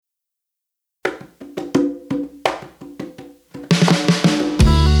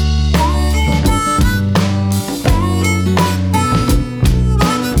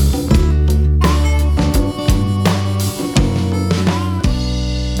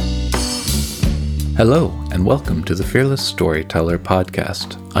Hello, and welcome to the Fearless Storyteller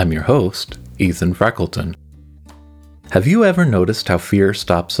podcast. I'm your host, Ethan Freckleton. Have you ever noticed how fear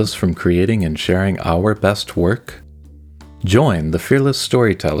stops us from creating and sharing our best work? Join the Fearless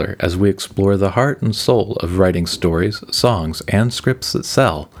Storyteller as we explore the heart and soul of writing stories, songs, and scripts that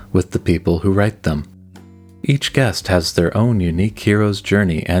sell with the people who write them. Each guest has their own unique hero's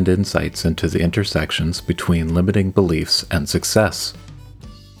journey and insights into the intersections between limiting beliefs and success.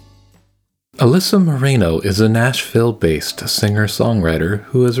 Alissa Moreno is a Nashville-based singer-songwriter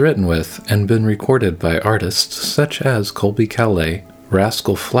who has written with and been recorded by artists such as Colby Calais,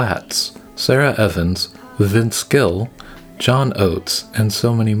 Rascal Flatts, Sarah Evans, Vince Gill, John Oates, and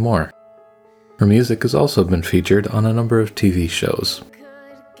so many more. Her music has also been featured on a number of TV shows.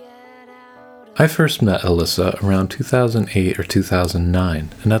 I first met Alissa around 2008 or 2009,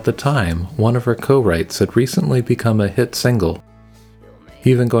 and at the time, one of her co-writes had recently become a hit single,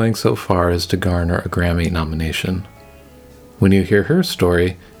 even going so far as to garner a Grammy nomination. When you hear her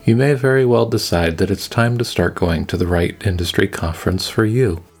story, you may very well decide that it's time to start going to the right industry conference for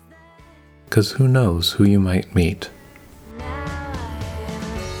you. 'Cause who knows who you might meet.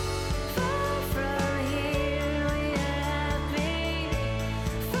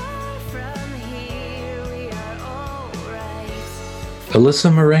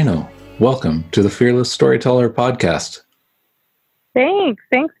 Alissa Moreno, welcome to the Fearless Storyteller podcast.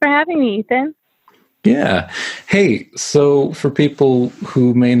 Thanks for having me, Ethan. Yeah. Hey, so for people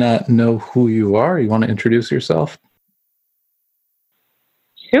who may not know who you are, you want to introduce yourself?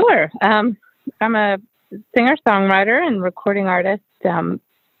 Sure. I'm a singer-songwriter and recording artist. Tends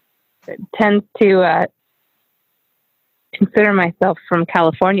to consider myself from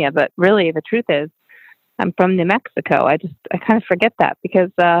California, but really the truth is I'm from New Mexico. I kind of forget that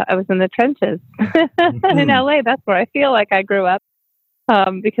because I was in the trenches in LA. That's where I feel like I grew up.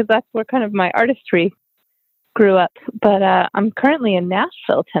 Because that's where kind of my artistry grew up. But I'm currently in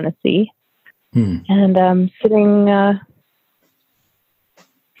Nashville, Tennessee, and I'm sitting out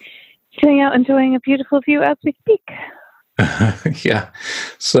enjoying a beautiful view as we speak. Yeah.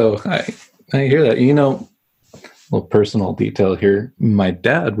 So I hear that. You know, a little personal detail here. My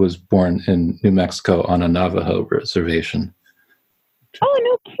dad was born in New Mexico on a Navajo reservation. Oh,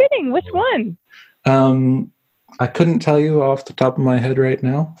 no kidding. Which one? I couldn't tell you off the top of my head right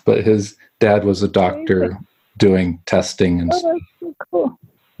now, but his dad was a doctor doing testing and stuff. That's so cool.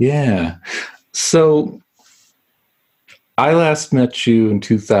 Yeah. So I last met you in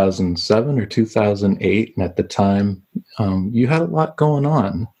 2007 or 2008, and at the time, you had a lot going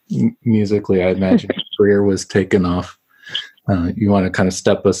on musically. I imagine your career was taking off. You want to kind of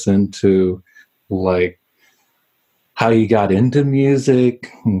step us into like how you got into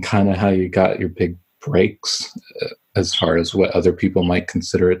music and kind of how you got your big breaks as far as what other people might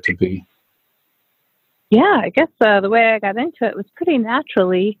consider it to be? Yeah, I guess the way I got into it was pretty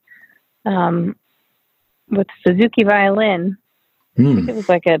naturally with Suzuki violin. I think it was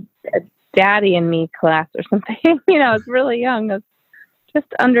like a daddy and me class or something. I was really young. I was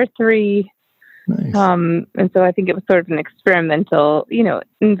just under 3. Nice. And so I think it was sort of an experimental,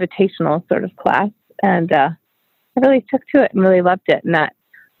 invitational sort of class. And I really took to it and really loved it. And that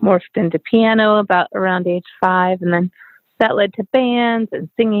morphed into piano about around age 5, and then that led to bands and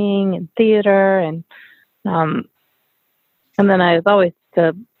singing and theater, and then I was always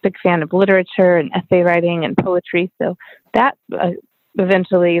a big fan of literature and essay writing and poetry. So that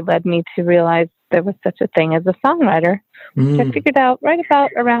eventually led me to realize there was such a thing as a songwriter, which I figured out right about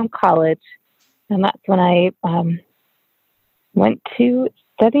around college, and that's when I went to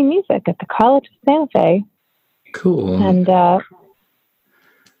study music at the College of Santa Fe. Cool. And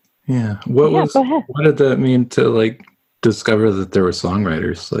yeah. What did that mean to like discover that there were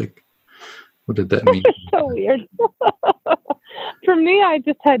songwriters? Like, what did that mean? So weird. For me, I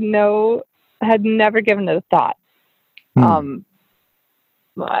just had never given it a thought.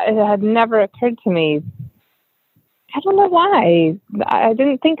 It had never occurred to me. I don't know why. I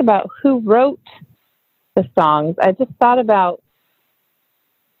didn't think about who wrote the songs. I just thought about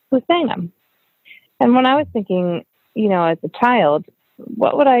who sang them. And when I was thinking, as a child,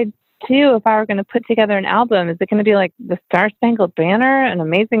 what would I do if I were going to put together an album? Is it going to be like the Star Spangled Banner and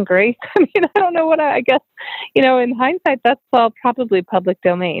Amazing Grace? I don't know what I guess, in hindsight, that's all probably public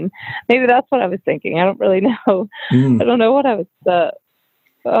domain. Maybe that's what I was thinking. I don't really know. I don't know what I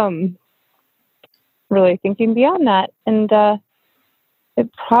was really thinking beyond that. And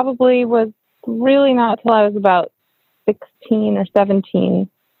it probably was really not until I was about 16 or 17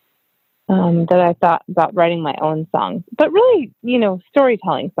 that I thought about writing my own songs, but really,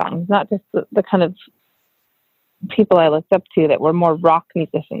 storytelling songs, not just the kind of people I looked up to that were more rock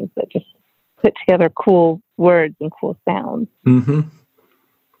musicians that just put together cool words and cool sounds. Mm-hmm.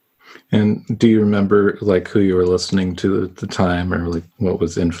 And do you remember like who you were listening to at the time, or like what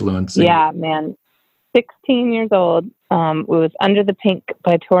was influencing? Yeah, man. 16 years old. It was Under the Pink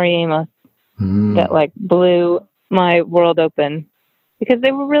by Tori Amos that like blew my world open, because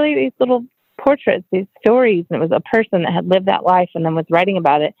they were really these little portraits, these stories, and it was a person that had lived that life and then was writing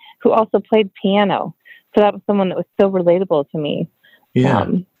about it, who also played piano. So that was someone that was so relatable to me. Yeah.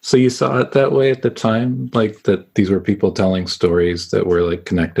 So you saw it that way at the time, like that these were people telling stories that were like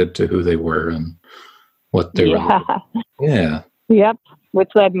connected to who they were and what they were. Yeah. Yep. Which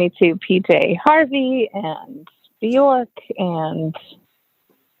led me to PJ Harvey and Bjork and,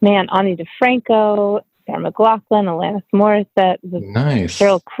 man, Ani DeFranco, Sarah McLachlan, Alanis Morissette. Nice.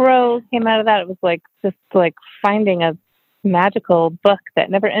 Sheryl Crow came out of that. It was like just like finding a magical book that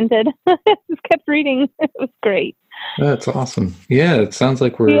never ended. Just kept reading. It was great. That's awesome. Yeah, it sounds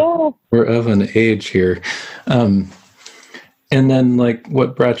like we're of an age here. And then like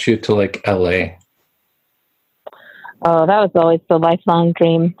what brought you to like LA? Oh, that was always the lifelong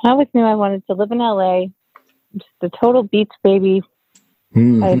dream. I always knew I wanted to live in LA. Just a total beach baby.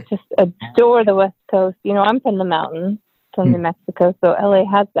 Mm-hmm. I just adore the West Coast. You know, I'm from the mountains, from New Mexico, so LA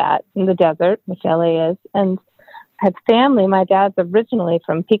has that, in the desert, which LA is. And I had family. My dad's originally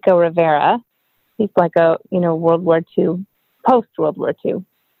from Pico Rivera. He's like a, World War II, post-World War II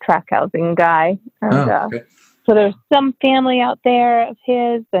track housing guy. And, so there's some family out there of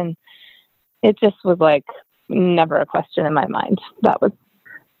his, and it just was like never a question in my mind. That was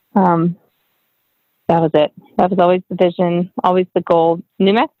it. That was always the vision, always the goal.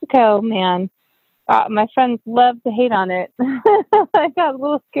 New Mexico, man. My friends love to hate on it. I got a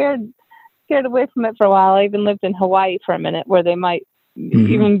little scared away from it for a while. I even lived in Hawaii for a minute, where they might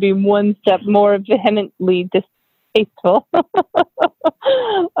even be one step more vehemently distasteful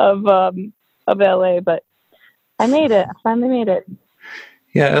of LA. But I made it. I finally made it.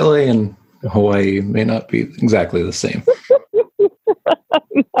 Yeah, LA and Hawaii may not be exactly the same.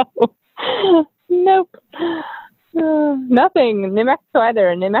 No. Nope. Nothing. New Mexico either.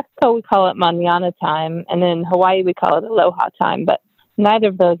 In New Mexico, we call it manana time, and in Hawaii, we call it aloha time. But neither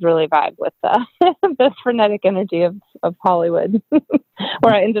of those really vibe with the frenetic energy of Hollywood,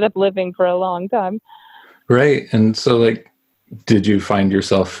 where I ended up living for a long time. Right. And so, like, did you find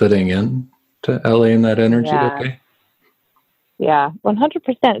yourself fitting in to LA in that energy? Yeah. Okay. Yeah, 100%.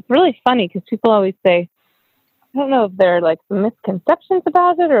 It's really funny because people always say, I don't know if there are like some misconceptions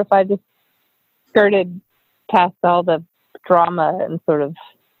about it, or if I just skirted past all the drama and sort of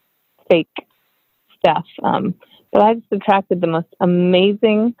fake stuff. But I just attracted the most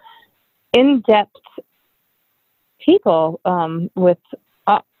amazing, in-depth people with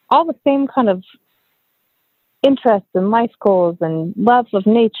all the same kind of interests and life goals and love of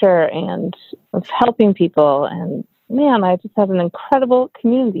nature and of helping people. And man, I just had an incredible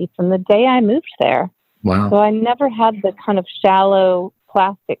community from the day I moved there. Wow. So I never had the kind of shallow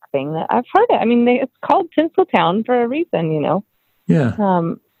plastic thing that I've heard it. I mean, it's called Tinseltown for a reason, Yeah.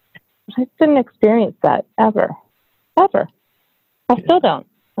 I didn't experience that ever. I still don't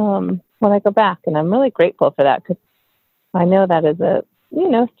when I go back, and I'm really grateful for that, because I know that is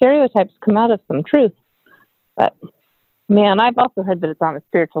stereotypes come out of some truth. But man, I've also heard that it's on a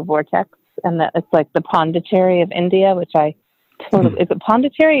spiritual vortex, and that it's like the Pondicherry of India, which is it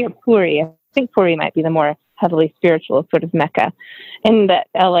Pondicherry or Puri? I think Puri might be the more heavily spiritual sort of Mecca, and that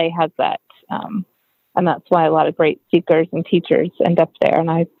LA has that, and that's why a lot of great seekers and teachers end up there.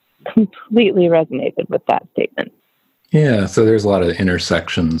 And I completely resonated with that statement. Yeah, so there's a lot of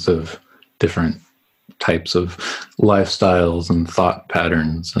intersections of different types of lifestyles and thought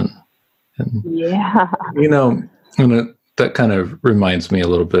patterns, and yeah, and that kind of reminds me a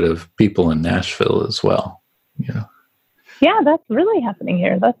little bit of people in Nashville as well. Yeah, that's really happening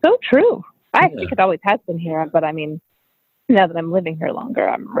here. That's so true. I think it always has been here, but I mean, now that I'm living here longer,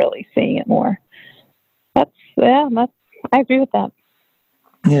 I'm really seeing it more. I agree with that.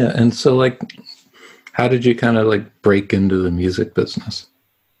 Yeah, and so like, how did you kind of like break into the music business?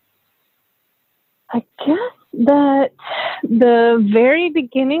 I guess that the very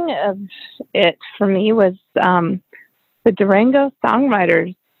beginning of it for me was the Durango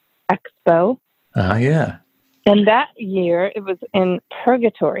Songwriters Expo. Yeah. And that year, it was in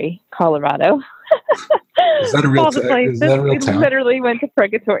Purgatory, Colorado. Is that a real town? We literally went to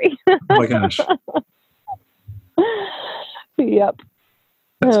Purgatory. Oh my gosh. Yep.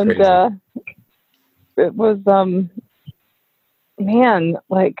 That's crazy. It was,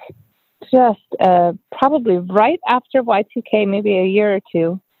 just probably right after Y2K, maybe a year or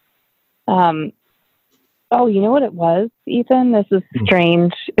two. Oh, you know what it was, Ethan? This is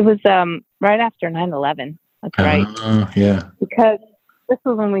strange. It was right after 9/11. That's right. Yeah. Because this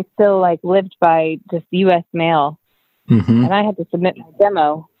was when we still like lived by just U.S. mail, and I had to submit my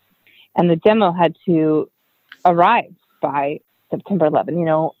demo, and the demo had to arrive by September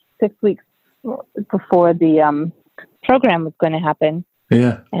 11. 6 weeks before the program was going to happen.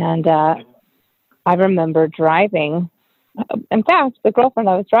 Yeah. And I remember driving. In fact, the girlfriend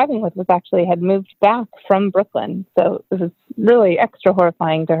I was driving with had moved back from Brooklyn. So this is really extra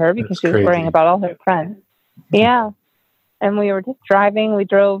horrifying to her because she was worrying about all her friends. Yeah. And we were just driving. We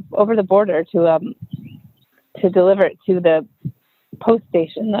drove over the border to deliver it to the post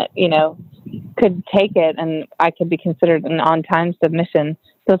station that, could take it, and I could be considered an on-time submission.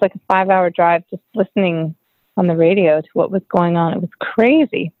 So it was like a 5-hour drive just listening on the radio to what was going on. It was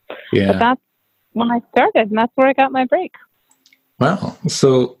crazy. Yeah. But that's when I started, and that's where I got my break. Wow.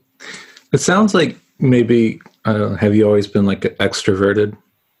 So it sounds like maybe, I don't know, have you always been like extroverted?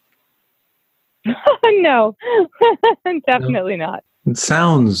 No, definitely not. It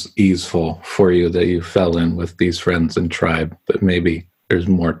sounds easeful for you that you fell in with these friends and tribe, but maybe there's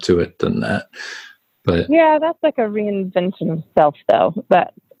more to it than that. But yeah, that's like a reinvention of self, though.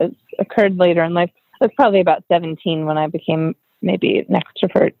 That occurred later in life. It was probably about 17 when I became maybe an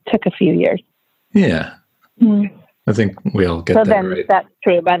extrovert. Took a few years. Yeah. I think we all get that right. That's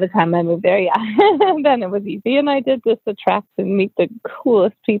true. By the time I moved there, yeah. Then it was easy. And I did just attract and meet the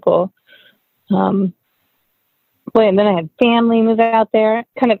coolest people. And then I had family move out there.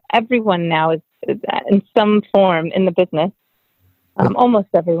 Kind of everyone now is in some form in the business. Almost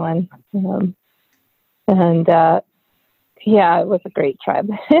everyone. Yeah, it was a great tribe.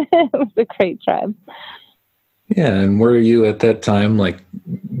 It was a great tribe. Yeah, and were you at that time, like,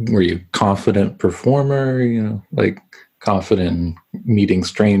 were you confident performer, like confident meeting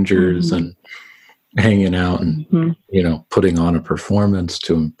strangers and hanging out and, putting on a performance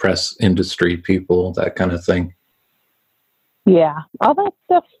to impress industry people, that kind of thing? Yeah, all that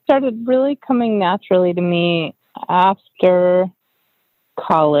stuff started really coming naturally to me after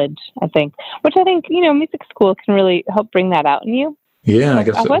college, I think, which I think, music school can really help bring that out in you. Yeah, I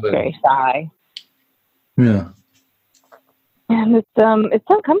guess I was very shy. Yeah. And it's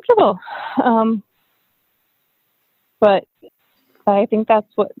uncomfortable. But I think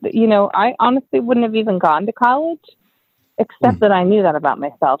that's what, I honestly wouldn't have even gone to college, except that I knew that about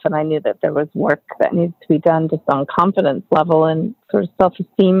myself, and I knew that there was work that needs to be done just on confidence level and sort of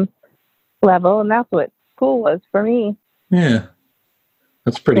self-esteem level, and that's what school was for me. Yeah.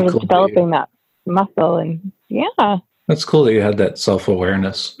 That's pretty cool. Developing that muscle, and yeah. That's cool that you had that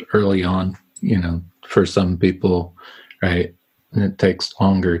self-awareness early on, for some people, right? And it takes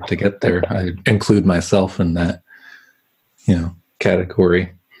longer to get there. I include myself in that,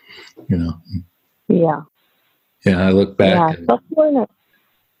 category, Yeah. Yeah, I look back. Yeah,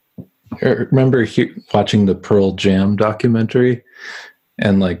 I remember watching the Pearl Jam documentary,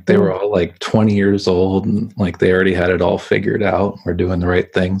 and like they were all like 20 years old, and like they already had it all figured out. We're doing the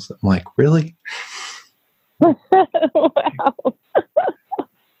right things. I'm like, really? Wow.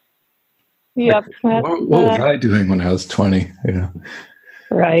 Yep. Like, what was I doing when I was 20?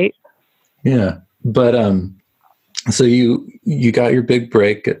 Right. Yeah. But so you got your big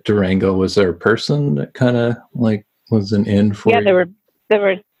break at Durango. Was there a person that kind of like was an in for you? Yeah, there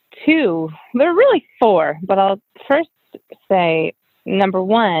were two. There were really four, but I'll first say number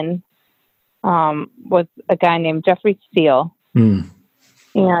one was a guy named Jeffrey Steele.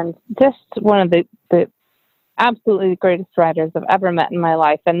 And just one of the absolutely greatest writers I've ever met in my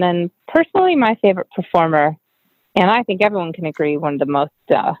life. And then personally, my favorite performer, and I think everyone can agree, one of the most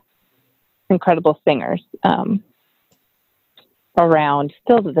incredible singers around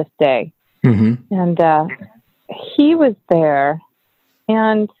still to this day. And he was there.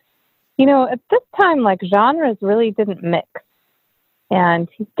 And, at this time, like, genres really didn't mix. And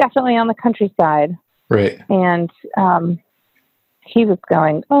he's definitely on the countryside. Right. And he was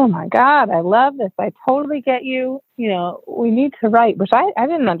going, oh my God, I love this. I totally get you. We need to write, which I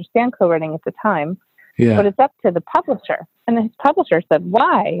didn't understand co-writing at the time. Yeah. But it's up to the publisher. And his publisher said,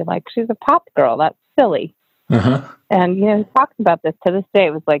 why? Like, she's a pop girl. That's silly. And, he talks about this to this day.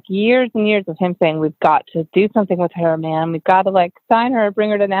 It was like years and years of him saying, we've got to do something with her, man. We've got to like sign her,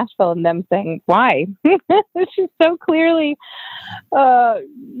 bring her to Nashville, and them saying, why? She's so clearly,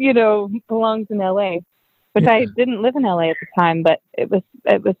 belongs in LA, which I didn't live in LA at the time, but it was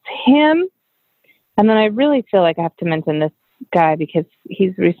him. And then I really feel like I have to mention this guy because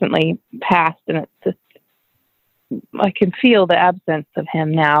he's recently passed, and it's just, I can feel the absence of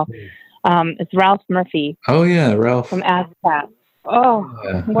him now. It's Ralph Murphy. Oh yeah, Ralph from Aztec. Oh,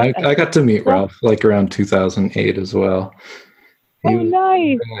 Yeah, what I got to meet a Ralph like around 2008 as well. He oh, was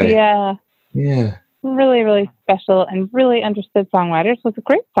nice. a guy. Yeah. Yeah, Really, really special and really understood songwriters. Was a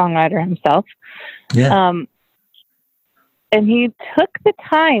great songwriter himself. yeah. Um, and he took the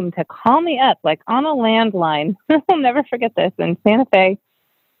time to call me up, like on a landline. I'll never forget this, in Santa Fe,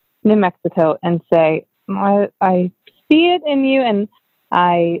 New Mexico, and say, I see it in you, and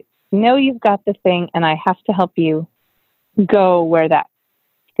I know you've got the thing, and I have to help you go where that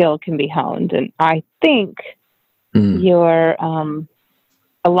skill can be honed. And I think your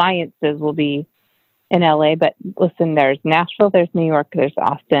alliances will be in LA, but listen, there's Nashville, there's New York, there's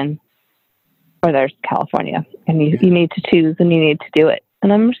Austin, or there's California, and you need to choose and you need to do it.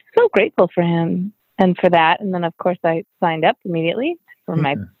 And I'm so grateful for him and for that. And then of course I signed up immediately for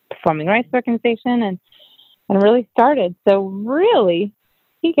my performing rights organization and really started. So really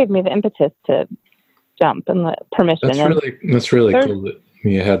he gave me the impetus to jump and the permission. That's really cool that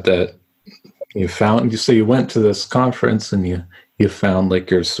you had that. You went to this conference and you found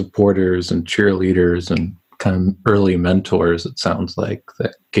like your supporters and cheerleaders and kind of early mentors, it sounds like,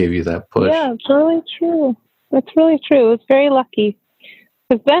 that gave you that push. Yeah, it's really true. It's really true. It was very lucky.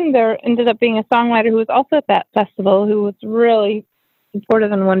 Because then there ended up being a songwriter who was also at that festival who was really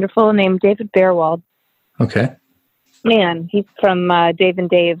supportive and wonderful, named David Bearwald. Okay. Man, he's from Dave and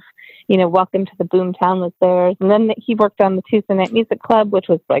Dave. Welcome to the Boomtown was theirs. And then he worked on the Tuesday Night Music Club, which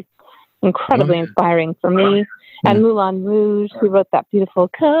was like incredibly inspiring for me. And Moulin Rouge, who wrote that beautiful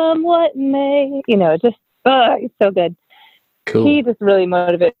 "Come What May," he's so good. Cool. He just really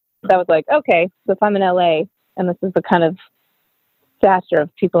motivated. I was like, okay, so if I'm in LA and this is the kind of stature of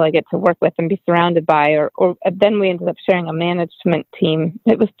people I get to work with and be surrounded by, or then we ended up sharing a management team.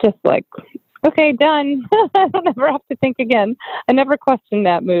 It was just like, okay, done. I don't ever have to think again. I never questioned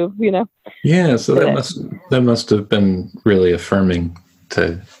that move, Yeah, so that must have been really affirming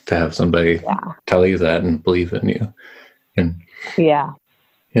to have somebody tell you that and believe in you. And yeah,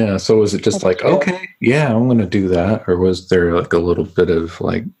 so was it just like, okay, yeah, I'm going to do that, or was there like a little bit of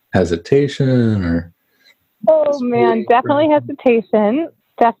like hesitation or? Oh man, definitely hesitation.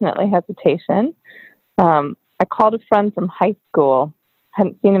 I called a friend from high school.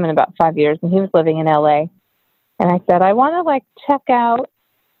 Hadn't seen him in about 5 years, and he was living in LA. And I said, I want to like check out,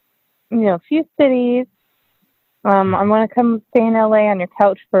 a few cities. I want to come stay in LA on your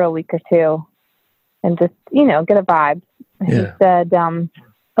couch for a week or two, and just get a vibe. And he said,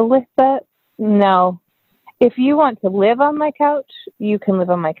 Alissa, no. If you want to live on my couch, you can live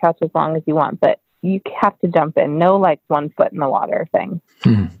on my couch as long as you want, but you have to jump in. No, like 1 foot in the water thing.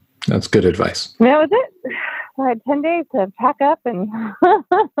 That's good advice. And that was it. I had 10 days to pack up and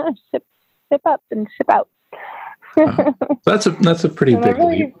ship up and ship out. That's a pretty big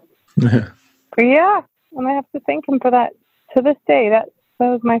leap. Yeah, and I have to thank him for that to this day. That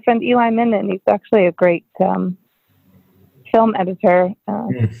was my friend Eli Minden. He's actually a great film editor,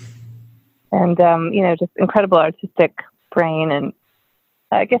 and just incredible artistic brain. And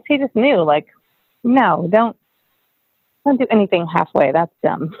I guess he just knew, like, no, don't do anything halfway. That's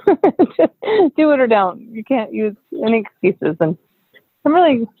dumb. Just do it or don't. You can't use any excuses. And I'm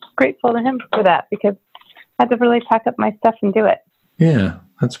really grateful to him for that, because I had to really pack up my stuff and do it. Yeah,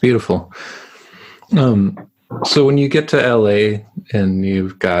 that's beautiful. So when you get to LA and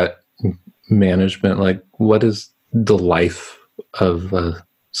you've got management, like, what is the life of a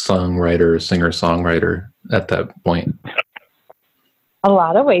songwriter, singer-songwriter at that point? A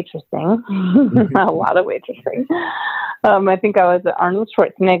lot of waitressing. I think I was at Arnold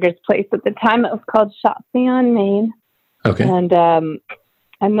Schwarzenegger's place at the time. It was called Shotzi on Main. Okay. And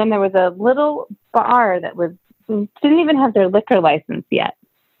then there was a little bar that didn't even have their liquor license yet.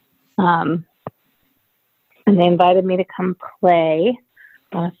 And they invited me to come play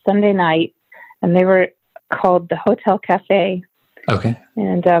on a Sunday night, and they were called the Hotel Cafe. Okay.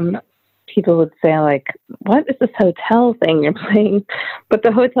 And people would say, like, what is this hotel thing you're playing? But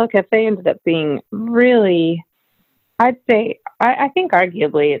the Hotel Cafe ended up being really, I'd say, I think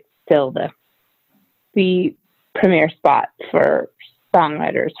arguably it's still the premier spot for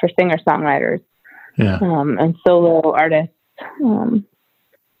songwriters, for singer-songwriters, and solo artists.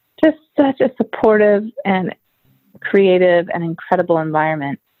 Just such a supportive and creative and incredible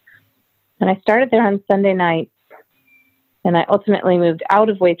environment. And I started there on Sunday nights, and I ultimately moved out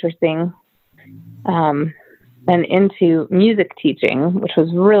of waitressing and into music teaching, which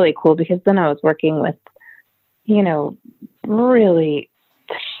was really cool, because then I was working with, really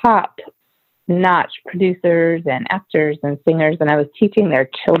top-notch producers and actors and singers, and I was teaching their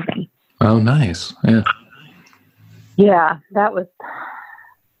children. Oh, nice. Yeah. Yeah, that was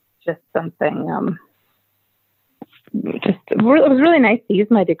just something it was really nice to use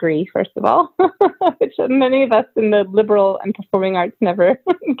my degree, first of all, which many of us in the liberal and performing arts never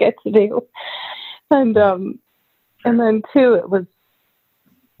get to do. And then two, it was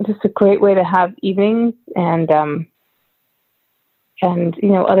just a great way to have evenings and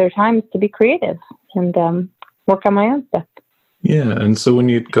other times to be creative and work on my own stuff. Yeah, and so when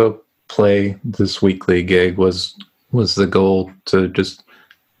you'd go play this weekly gig, was the goal to just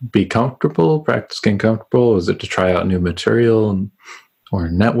be comfortable, practice getting comfortable? Was it to try out new material or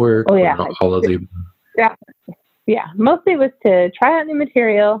network? Oh, yeah. Or all of the... Yeah. Mostly it was to try out new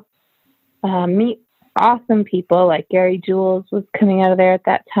material, meet awesome people, like Gary Jules was coming out of there at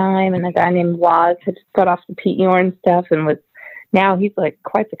that time, and a guy named Waz had just got off the Pete Yorn stuff and now he's like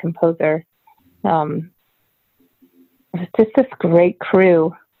quite the composer. It's just this great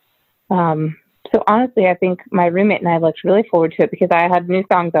crew. So honestly, I think my roommate and I looked really forward to it because I had new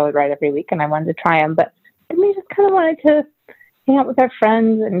songs I would write every week and I wanted to try them. But we just kind of wanted to hang out with our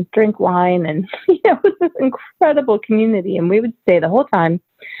friends and drink wine. And, it was this incredible community. And we would stay the whole time.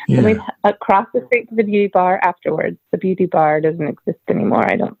 Yeah. And we'd cross the street to the beauty bar afterwards. The beauty bar doesn't exist anymore,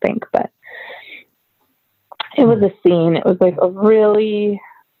 I don't think. But it was a scene. It was like a really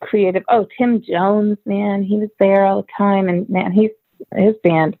creative. Oh, Tim Jones, man, he was there all the time. And, man, his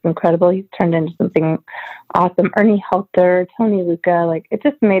band is incredible. He's turned into something awesome. Ernie Halter, Tony Luca, it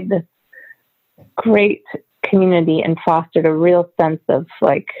just made this great community and fostered a real sense of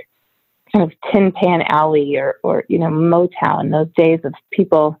kind of Tin Pan Alley or Motown, those days of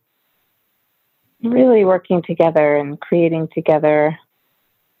people really working together and creating together.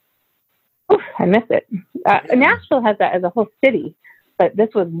 Oof, I miss it. Nashville has that as a whole city, but this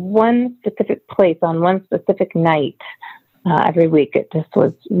was one specific place on one specific night. Every week, it just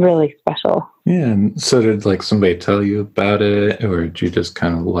was really special. Yeah, and so did somebody tell you about it, or did you just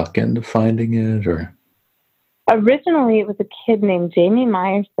kind of luck into finding it, or? Originally, it was a kid named Jamie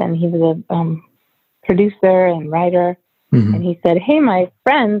Meyerson. He was a producer and writer, and he said, "Hey, my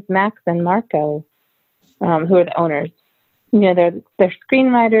friends Max and Marco, who are the owners, they're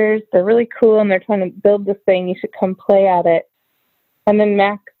screenwriters. They're really cool, and they're trying to build this thing. You should come play at it." And then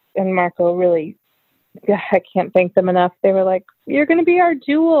Max and Marco really. I can't thank them enough. They were like, "You're going to be our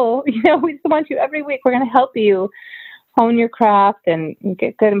jewel. We just want you every week. We're going to help you hone your craft and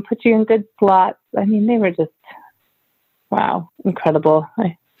get good and put you in good slots." I mean, they were just, wow, incredible.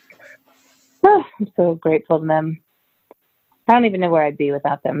 I'm so grateful to them. I don't even know where I'd be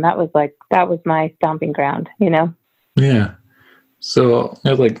without them. That was my stomping ground, Yeah. So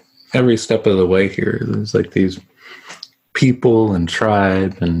every step of the way here, there's these people and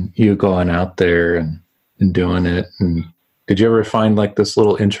tribe and you going out there and doing it. And did you ever find this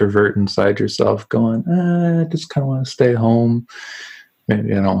little introvert inside yourself going, I just kind of want to stay home,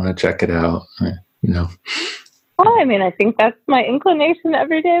 maybe I don't want to check it out, well, I mean, I think that's my inclination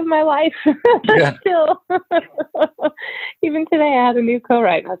every day of my life. Yeah. Still. Even today I had a new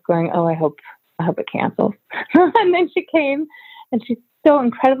co-write. I was going, I hope it cancels. And then she came and she's so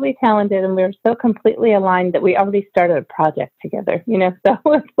incredibly talented, and we were so completely aligned that we already started a project together, So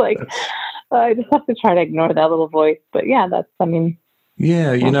it's I just have to try to ignore that little voice. But yeah,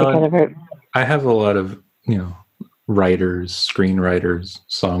 yeah, I have a lot of, writers, screenwriters,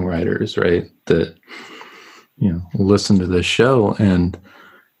 songwriters, right, that, listen to this show, and,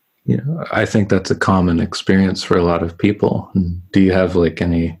 I think that's a common experience for a lot of people. And do you have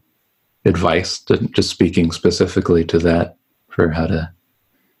any advice, just speaking specifically to that, for how to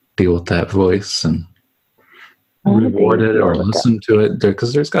deal with that voice and reward it or listen to it?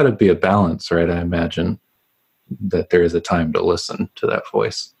 Because there's got to be a balance, right? I imagine that there is a time to listen to that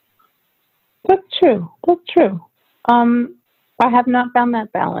voice. That's true. I have not found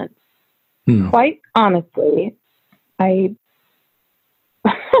that balance. Quite honestly, my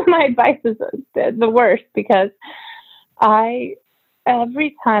advice is the worst, because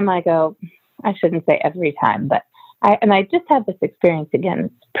every time I go, I shouldn't say every time, but I just had this experience again.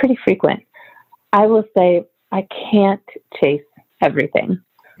 It's pretty frequent. I will say, I can't chase everything.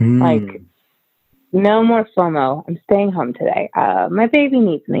 No more FOMO. I'm staying home today. My baby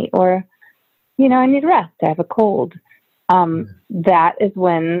needs me, or, I need rest. I have a cold. That is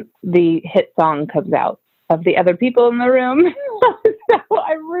when the hit song comes out of the other people in the room. So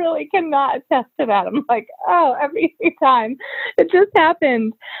I really cannot attest to that. I'm like, every time. It just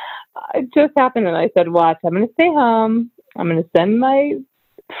happened. And I said, watch, I'm going to stay home. I'm going to send my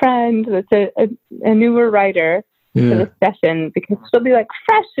friend that's a newer writer to this session, because she'll be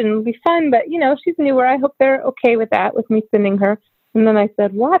fresh and it'll be fun. But, she's newer. I hope they're okay with that, with me sending her. And then I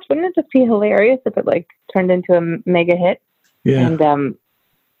said, watch, wouldn't it just be hilarious if it turned into a mega hit? Yeah. And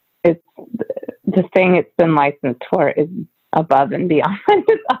the thing it's been licensed for is above and beyond.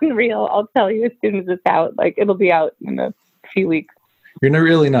 It's unreal. I'll tell you as soon as it's out. Like, it'll be out in a few weeks. You're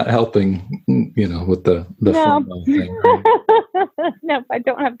really not helping, with the No. FOMO thing. Right? No, I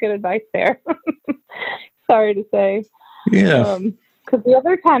don't have good advice there. Sorry to say. Yeah. Because the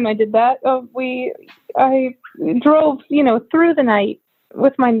other time I did that, I drove, through the night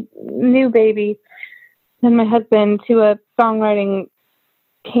with my new baby and my husband to a songwriting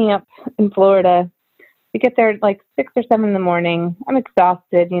camp in Florida. We get there at like 6 or 7 in the morning. I'm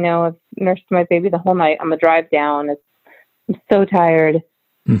exhausted. I've nursed my baby the whole night on the drive down. I'm so tired.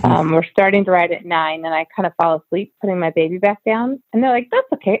 Mm-hmm. We're starting to ride at 9, and I kind of fall asleep putting my baby back down. And they're like,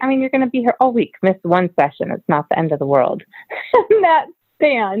 "That's okay. I mean, you're going to be here all week. Miss one session. It's not the end of the world." And that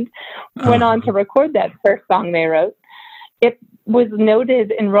band went on to record that first song they wrote. It was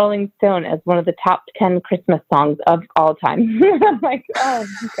noted in Rolling Stone as one of the top 10 Christmas songs of all time. I'm like, oh,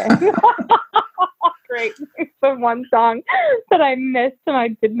 okay. Great. It's the one song that I missed, and I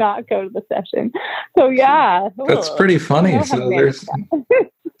did not go to the session. So, yeah. That's pretty funny. So there's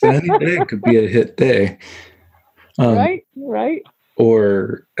any day could be a hit day. Right.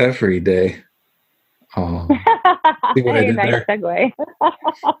 Or every day. Oh, see what I did nice there? Segue.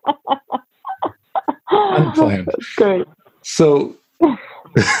 Unplanned. Good. So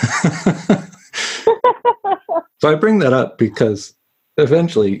I bring that up because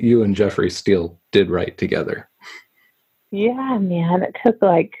eventually you and Jeffrey Steele did write together. Yeah, man. It took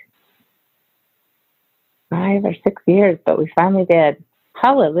like 5 or 6 years, but we finally did.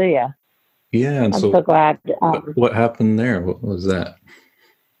 Hallelujah. Yeah. And I'm so glad. What happened there? What was that?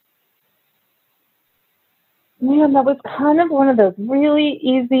 Man, that was kind of one of those really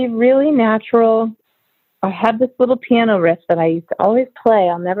easy, really natural. I had this little piano riff that I used to always play.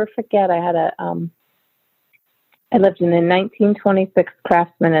 I'll never forget. I had I lived in a 1926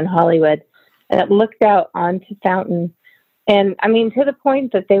 Craftsman in Hollywood, and it looked out onto Fountain. And I mean, to the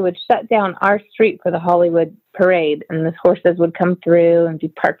point that they would shut down our street for the Hollywood parade, and the horses would come through and be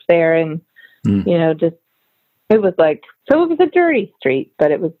parked there. And, it was like, so it was a dirty street,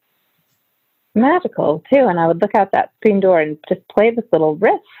 but it was magical too. And I would look out that screen door and just play this little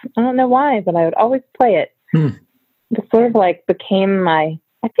riff. I don't know why, but I would always play it. It sort of like became I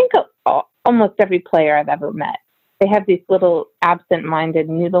think almost every player I've ever met, they have these little absent-minded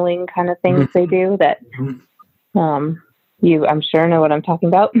noodling kind of things they do that you, I'm sure, know what I'm talking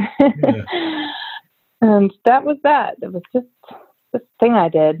about. Yeah. And that was that. It was just this thing I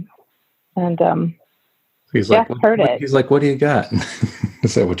did. And Jeff heard it. He's like, "What do you got?"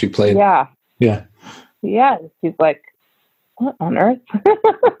 Is that what you played? Yeah. Yeah. Yes. He's like, "What on earth?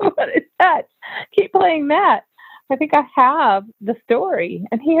 What is that? Keep playing that. I think I have the story."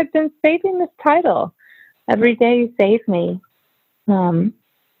 And he had been saving this title, "Every Day You Save Me." And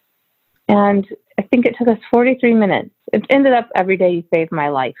I think it took us 43 minutes. It ended up "Every Day You Save My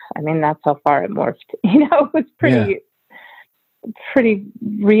Life." I mean, that's how far it morphed. It was pretty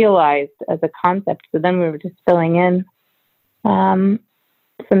realized as a concept. So then we were just filling in some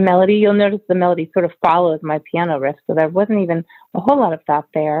melody. You'll notice the melody sort of follows my piano riff. So there wasn't even a whole lot of thought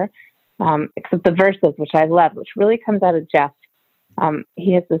there, except the verses, which I love, which really comes out of Jeff.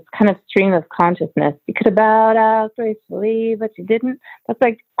 He has this kind of stream of consciousness. You could have bowed out gracefully, but you didn't. That's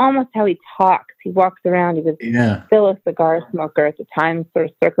like almost how he talks. He walks around. He was still a cigar smoker at the time, sort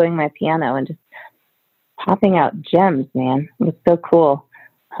of circling my piano and just popping out gems, man. It was so cool.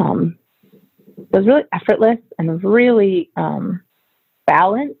 It was really effortless and really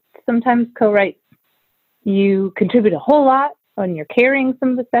balanced. Sometimes co-writes, you contribute a whole lot when you're carrying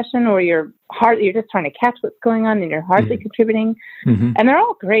some of the session, or you're just trying to catch what's going on and you're hardly contributing. And they're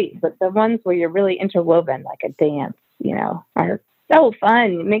all great, but the ones where you're really interwoven, like a dance, are so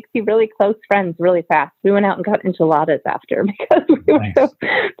fun. It makes you really close friends really fast. We went out and got enchiladas after because we were so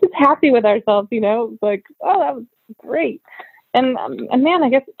just happy with ourselves, It was like, oh, that was great. And man, I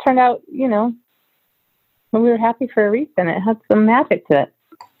guess it turned out, we were happy for a reason. It had some magic to it.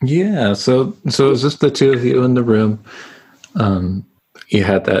 Yeah. So it was just the two of you in the room. You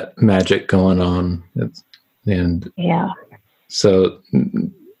had that magic going on. So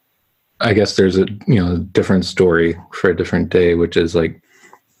I guess there's a different story for a different day, which is like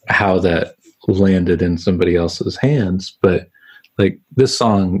how that landed in somebody else's hands. But like this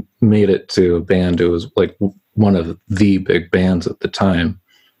song made it to a band who was like one of the big bands at the time,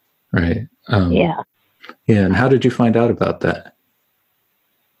 right? Yeah. And how did you find out about that?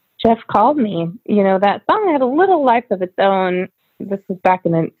 Jeff called me. That song had a little life of its own. This was back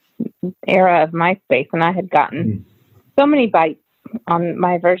in the era of MySpace, and I had gotten so many bites on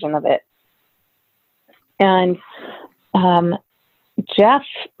my version of it. And Jeff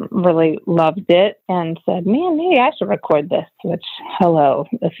really loved it and said, man, maybe I should record this, which, hello,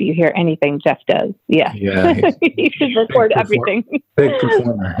 if you hear anything Jeff does, yeah. You should record everything. Big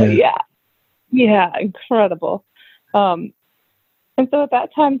performer. Yeah, incredible. And so at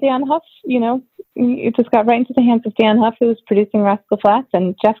that time, Dan Huff, it just got right into the hands of Dan Huff, who was producing Rascal Flatts,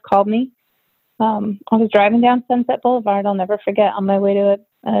 and Jeff called me. I was driving down Sunset Boulevard, I'll never forget, on my way to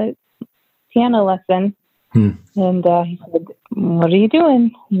a piano lesson. And he said, what are you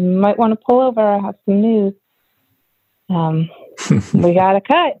doing? You might want to pull over. I have some news. We got a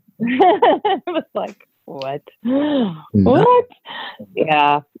cut. It was like, what? What?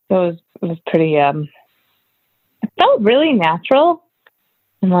 Yeah, it was pretty, it felt really natural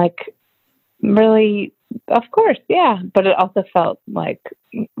and like really, of course, yeah. But it also felt like,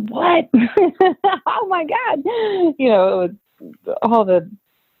 what? Oh my God. It was all the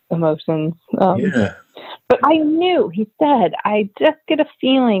emotions. But I knew, he said, I just get a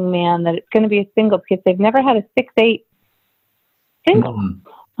feeling, man, that it's going to be a single because they've never had a 6/8 single.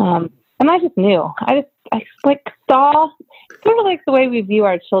 And I just knew. I like saw sort of like the way we view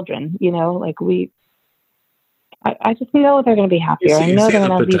our children, like I just know they're going to be happier. I know they're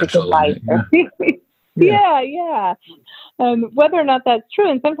going to lead a good life. Yeah. And whether or not that's true,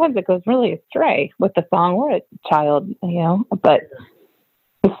 and sometimes it goes really astray with the song or a child, but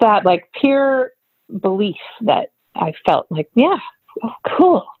it's that like pure belief that I felt like, yeah, oh,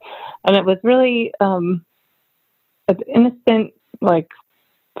 cool. And it was really an innocent, like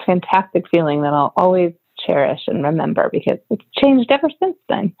fantastic feeling that I'll always cherish and remember because it's changed ever since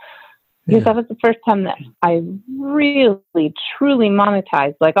then. Because that was the first time that I really, truly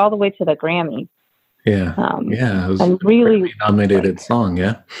monetized, like all the way to the Grammys. It was and really nominated song.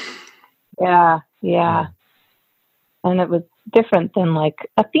 Yeah. And it was different than like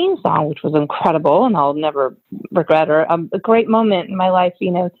a theme song, which was incredible, and I'll never regret her. A great moment in my life,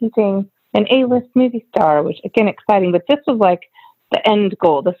 teaching an A-list movie star, which again, exciting, but this was like the end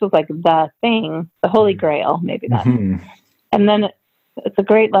goal. This was like the thing, the Holy Grail, maybe that. And then it's a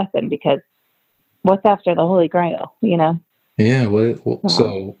great lesson because what's after the Holy Grail, Yeah.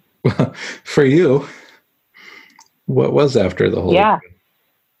 So for you, what was after the Holy Grail?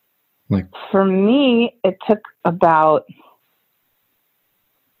 Like for me, it took about,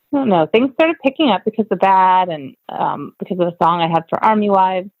 I don't know, things started picking up because of that and because of the song I had for Army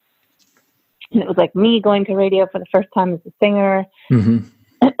Wives. And it was like me going to radio for the first time as a singer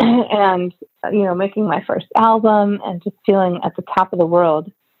and, making my first album and just feeling at the top of the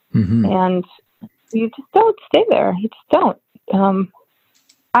world. And you just don't stay there. You just don't.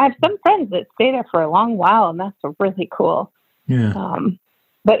 I have some friends that stay there for a long while, and that's really cool.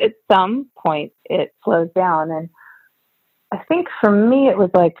 But at some point it slows down. And I think for me, it was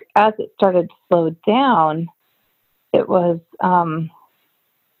like, as it started to slow down, it was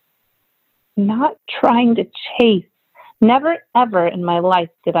not trying to chase. Never, ever in my life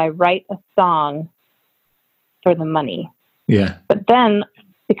did I write a song for the money. But then,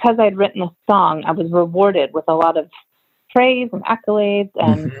 because I'd written a song, I was rewarded with a lot of praise and accolades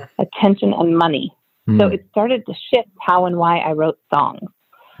and attention and money. So it started to shift how and why I wrote songs,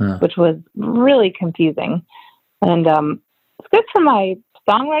 which was really confusing. And it's good for my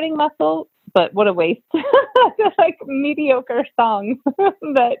songwriting muscle, but what a waste. Like mediocre songs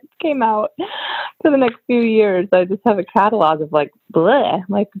that came out for the next few years. I just have a catalog of like, bleh,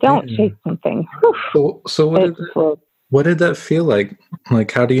 like don't chase something. So what did that feel like?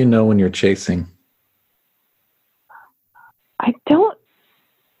 Like, how do you know when you're chasing? I don't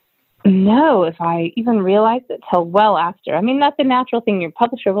know if I even realized it till well after. I mean, that's a natural thing your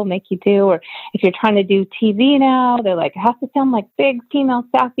publisher will make you do. Or if you're trying to do TV now, they're like, it has to sound like big female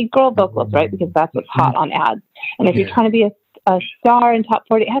sassy girl vocals, right? Because that's what's hot on ads. And if you're trying to be a star in top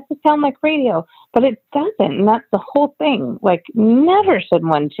 40, it has to sound like radio, but it doesn't. And that's the whole thing. Like, never should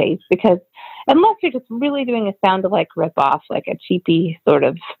one chase, because unless you're just really doing a sound alike ripoff, like a cheapy sort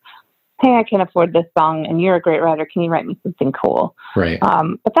of, hey, I can't afford this song and you're a great writer, can you write me something cool? Right.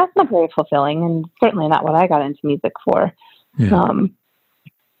 But that's not very fulfilling, and certainly not what I got into music for. And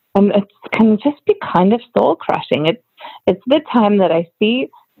it can just be kind of soul crushing. It's the time that I see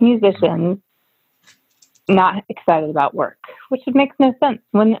musicians not excited about work, which makes no sense.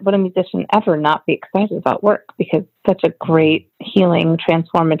 Would a musician ever not be excited about work? Because it's such a great, healing,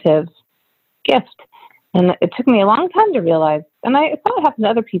 transformative gift. And it took me a long time to realize, and I thought it happened to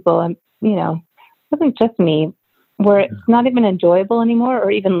other people, and it wasn't just me, where it's not even enjoyable anymore, or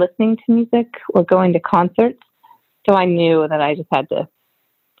even listening to music or going to concerts. So I knew that I just had to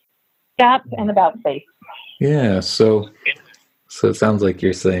stop and about face. Yeah. So it sounds like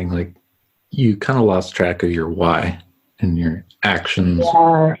you're saying, like, you kind of lost track of your why, and your actions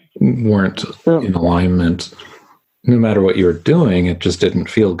weren't in alignment. No matter what you were doing, it just didn't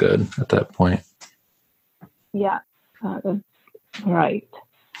feel good at that point. Yeah, right.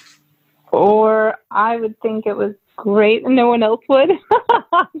 Or I would think it was great and no one else would.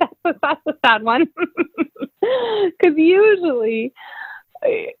 That's a sad one. Because usually,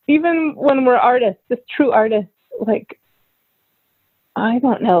 even when we're artists, just true artists, like, I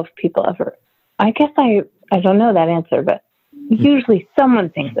don't know if people ever, I guess I don't know that answer, but usually someone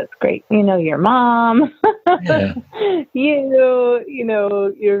thinks it's great. You know, your mom, Yeah. you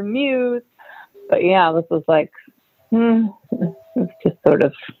know, your muse. But yeah, this was like, it's just sort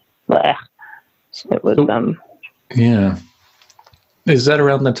of, bleh. It was, yeah. Is that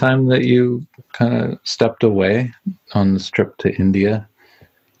around the time that you kind of stepped away on this trip to India?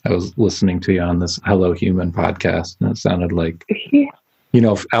 I was listening to you on this Hello Human podcast, and it sounded like, you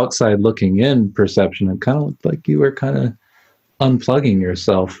know, outside looking in perception, it kind of looked like you were kind of unplugging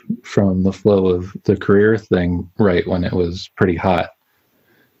yourself from the flow of the career thing right when it was pretty hot.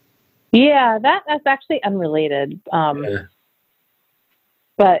 Yeah, that's actually unrelated.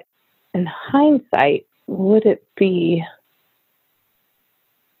 But in hindsight, could it be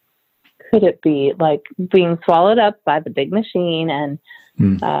like being swallowed up by the big machine and,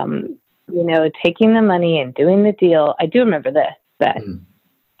 you know, taking the money and doing the deal? I do remember this, that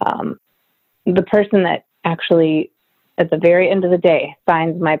the person that actually, at the very end of the day,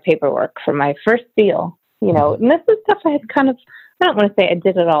 signed my paperwork for my first deal, you know, and this is stuff I had kind of, I don't want to say I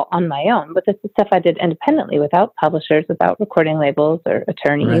did it all on my own, but this is stuff I did independently without publishers, without recording labels or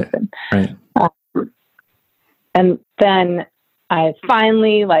attorneys. And then I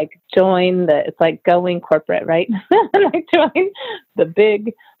finally joined it's like going corporate, right? And I joined the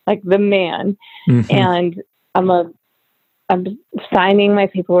big, like the man. And I'm signing my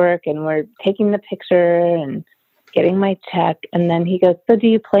paperwork and we're taking the picture and getting my check. And then he goes, "So do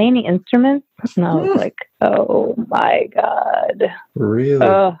you play any instruments?" And I was like, oh my God. Really?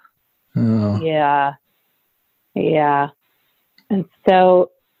 Oh. Yeah. Yeah. And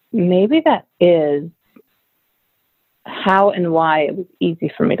so maybe that is how and why it was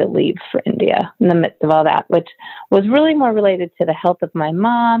easy for me to leave for India in the midst of all that, which was really more related to the health of my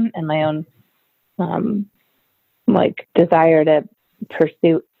mom and my own, desire to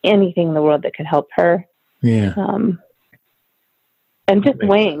pursue anything in the world that could help her. Yeah. And just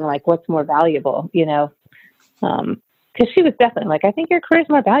weighing what's more valuable, you know, because she was definitely like, "I think your career is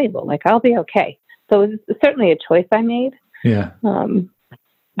more valuable. Like, I'll be okay." So it was certainly a choice I made. Yeah.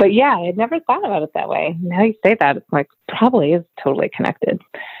 But yeah, I had never thought about it that way. Now you say that, it's like, probably is totally connected.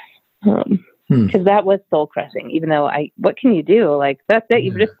 Because that was soul crushing, even though what can you do? Like, that's it.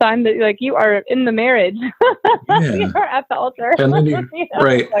 You've just signed that, like, you are in the marriage. You are at the altar. And then you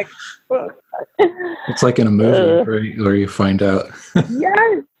right. Like, it's like in a movie, right? Where you find out.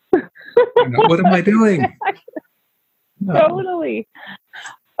 Yes. What am I doing? Totally.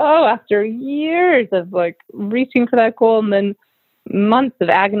 Oh, after years of reaching for that goal and then months of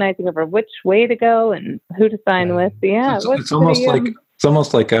agonizing over which way to go and who to sign with. Yeah. It's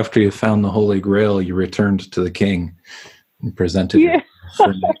almost like after you found the Holy Grail, you returned to the king and presented it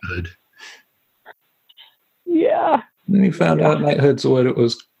for knighthood. Yeah. And then you found out knighthood's what it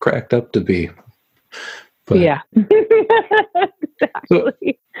was cracked up to be. But, yeah. Exactly.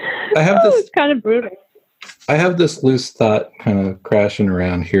 So I have it's kind of brutal. I have this loose thought kind of crashing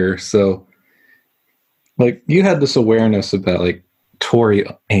around here. So, you had this awareness about Tori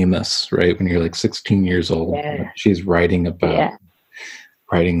Amos, right? When you're 16 years old, she's writing about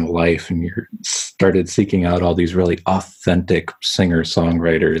writing life, and you started seeking out all these really authentic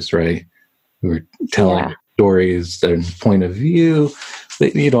singer-songwriters, right? Who are telling stories and point of view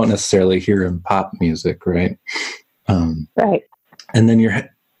that you don't necessarily hear in pop music, right? Right. And then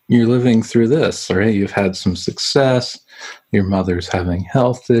you're living through this, right? You've had some success. Your mother's having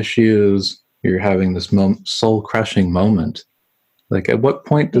health issues. You're having this soul-crushing moment. At what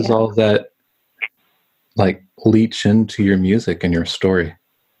point does all that leach into your music and your story?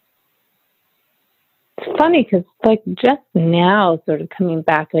 It's funny because just now, sort of coming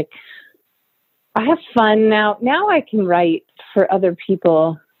back, I have fun now. Now I can write for other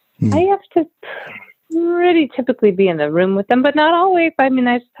people. I have to pretty typically be in the room with them, but not always. I mean,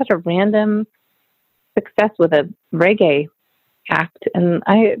 I just had a random success with a reggae act, and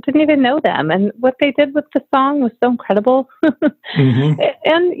I didn't even know them. And what they did with the song was so incredible.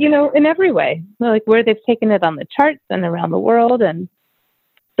 And, in every way, where they've taken it on the charts and around the world, and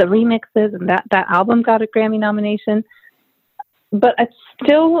the remixes, and that album got a Grammy nomination. But it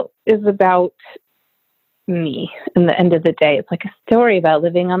still is about me in the end of the day. It's like a story about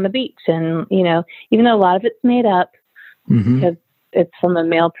living on the beach. And, even though a lot of it's made up, because it's from a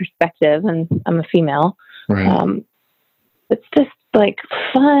male perspective and I'm a female. Right. It's just like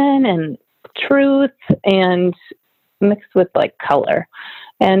fun and truth and mixed with like color.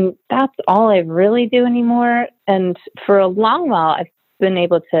 And that's all I really do anymore. And for a long while, I've been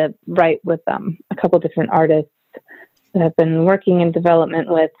able to write with a couple different artists that I've been working in development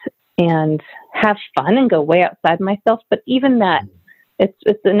with and have fun and go way outside myself. But even that,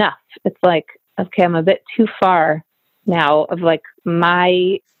 it's enough. It's like, okay, I'm a bit too far now of like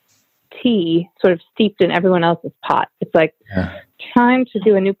my tea sort of steeped in everyone else's pot. It's like time to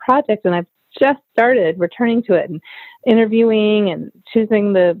do a new project, and I've just started returning to it and interviewing and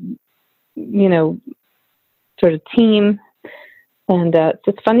choosing the, sort of team. And it's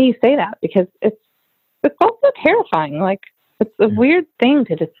just funny you say that, because it's also terrifying. Like, it's a weird thing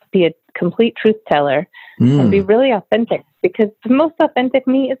to just be a complete truth teller and be really authentic, because the most authentic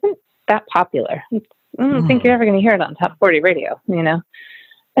me isn't that popular. I don't think you're ever going to hear it on Top 40 radio,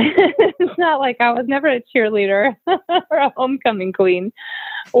 It's not like I was never a cheerleader or a homecoming queen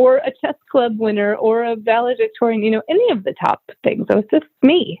or a chess club winner or a valedictorian, any of the top things. It was just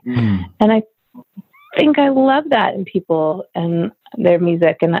me. And I think I love that in people and their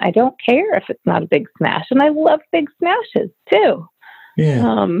music. And I don't care if it's not a big smash. And I love big smashes too.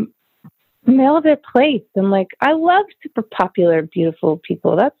 Yeah. They all have their place. And like, I love super popular, beautiful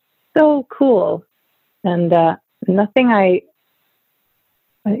people. That's so cool. And nothing I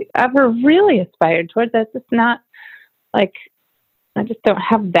ever really aspired towards. That's just not like, I just don't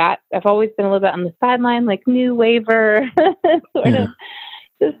have that. I've always been a little bit on the sideline, like new waver, sort of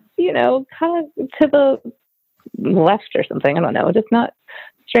just, kind of to the left or something. I don't know, just not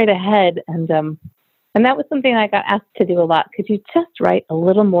straight ahead. And that was something I got asked to do a lot. Could you just write a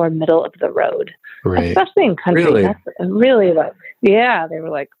little more middle of the road? Right. Especially in country. Really? That's really like, they were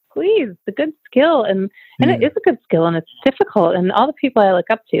like, please, it's a good skill. And it is a good skill, and it's difficult. And all the people I look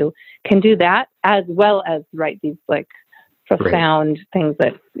up to can do that as well as write these like profound things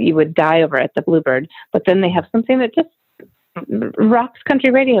that you would die over at the Bluebird. But then they have something that just rocks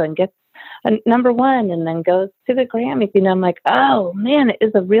country radio and gets a number one and then goes to the Grammys. I'm like, oh man, it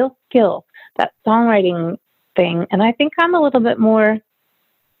is a real skill, that songwriting thing. And I think I'm a little bit more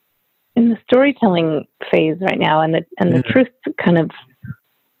in the storytelling phase right now, and the truth kind of,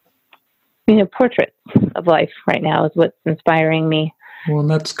 portraits of life right now is what's inspiring me. Well, and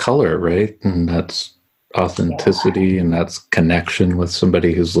that's color, right? And that's authenticity, and that's connection with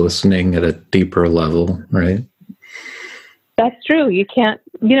somebody who's listening at a deeper level, right? That's true. You can't,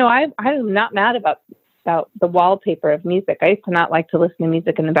 I'm not mad about the wallpaper of music. I used to not like to listen to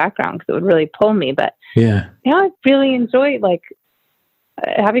music in the background because it would really pull me. But now I really enjoy like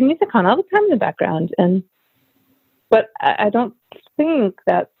having music on all the time in the background. But I don't think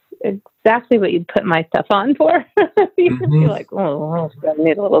that's exactly what you'd put my stuff on for. You'd be like, I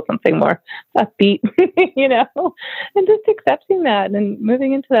need a little something more upbeat, and just accepting that and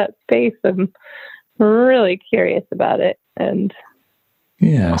moving into that space. I'm really curious about it. And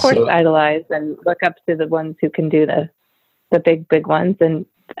of course, idolize and look up to the ones who can do the big ones. And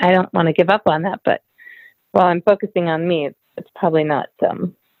I don't want to give up on that. But while I'm focusing on me, it's probably not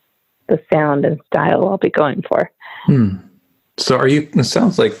the sound and style I'll be going for. So it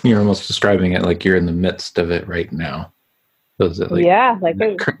sounds like you're almost describing it like you're in the midst of it right now. So is it like,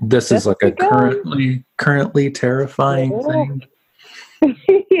 this is like a currently terrifying thing?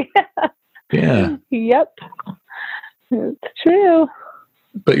 Yeah. Yep. It's true.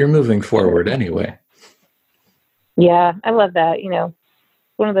 But you're moving forward anyway. Yeah, I love that.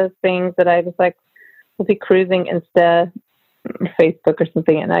 One of those things that I just like, will be cruising Insta, Facebook or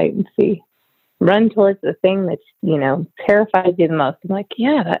something at night and see, run towards the thing that, terrifies you the most. I'm like,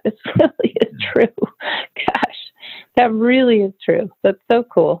 that really is true. Gosh, that really is true. That's so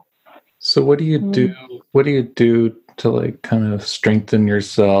cool. So what do you do? What do you do to like kind of strengthen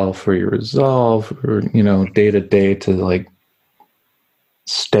yourself or your resolve or, day to day to like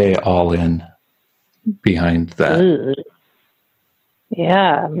stay all in behind that?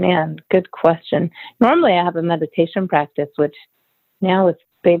 Yeah, man, good question. Normally I have a meditation practice, which now with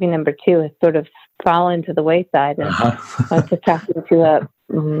baby number 2 has sort of fallen to the wayside. And I was just talking to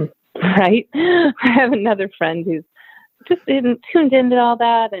right? I have another friend who's just tuned into all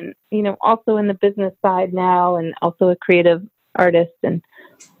that, and also in the business side now, and also a creative artist. And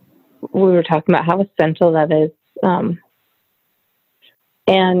we were talking about how essential that is.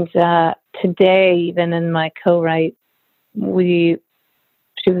 And today, even in my co-write,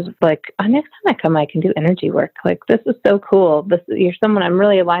 she was like, next time I come, I can do energy work. Like, this is so cool. You're someone I'm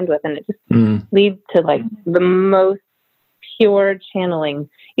really aligned with. And it just leads to like the most pure channeling,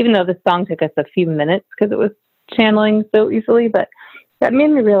 even though the song took us a few minutes because it was channeling so easily, but that made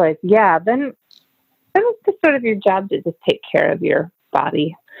me realize, then it's just sort of your job to just take care of your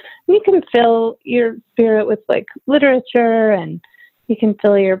body. And you can fill your spirit with like literature, and you can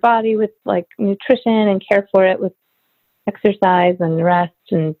fill your body with like nutrition and care for it with exercise and rest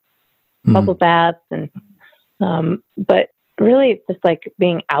and bubble baths. And, but really it's just like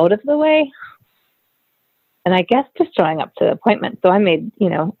being out of the way. And I guess just showing up to appointments. So I made,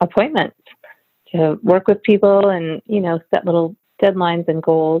 appointments to work with people and, set little deadlines and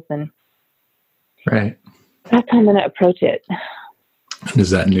goals. And right. That's how I'm going to approach it. Is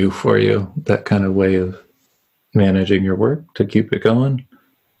that new for you, that kind of way of managing your work to keep it going?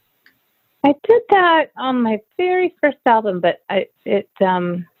 I did that on my very first album, but it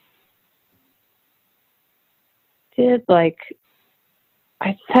did like,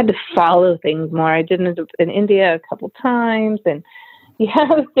 I just had to follow things more. I did it in India a couple times, and it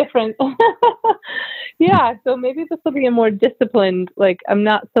was different. Yeah, so maybe this will be a more disciplined, like I'm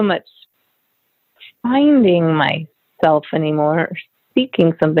not so much finding myself anymore or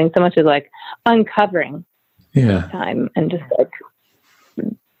seeking something so much as like uncovering time and just like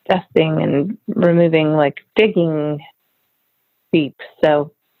dusting and removing, like digging deep.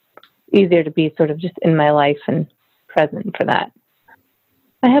 So easier to be sort of just in my life and present for that.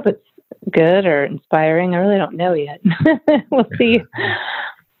 I hope it's good or inspiring. I really don't know yet. We'll see.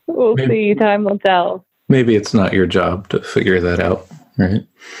 We'll see. Time will tell. Maybe it's not your job to figure that out, right?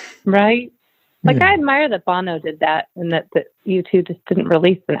 Right. Like I admire that Bono did that, and that U2 just didn't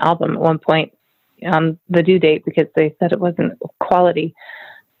release an album at one point on the due date because they said it wasn't quality.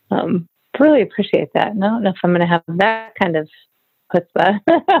 Really appreciate that. And I don't know if I'm going to have that kind of chutzpah.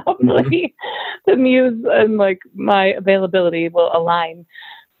 Hopefully the muse and like my availability will align.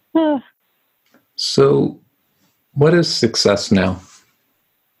 So what is success now?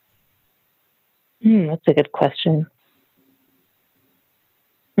 That's a good question.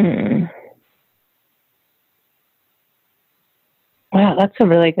 Wow, that's a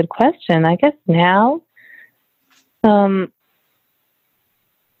really good question. I guess now,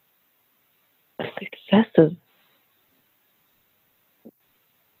 success is,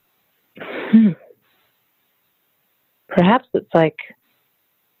 perhaps it's like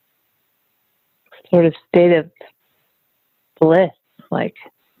sort of state of bliss, like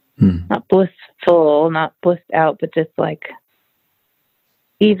not blissful, not blissed out, but just like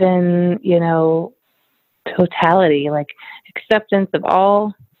even, totality, like acceptance of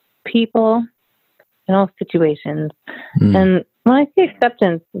all people and all situations. And when I say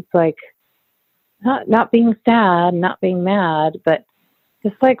acceptance, it's like not being sad, not being mad, but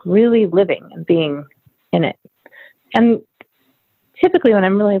just like really living and being in it. And typically when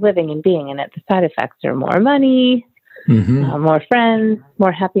I'm really living and being in it, the side effects are more money, more friends,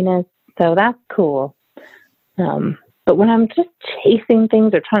 more happiness. So that's cool. But when I'm just chasing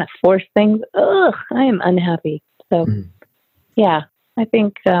things or trying to force things, I am unhappy. So, yeah, I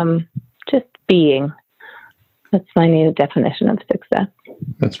think just being. That's my new definition of success.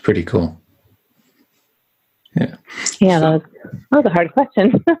 That's pretty cool. Yeah. Yeah, that was a hard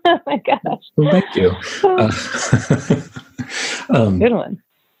question. Oh my gosh. Well, thank you. Good one.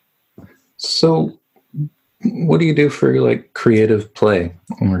 So what do you do for like creative play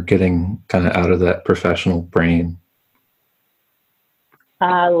when we're getting kind of out of that professional brain?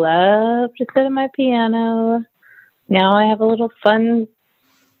 I love to sit at my piano. Now I have a little fun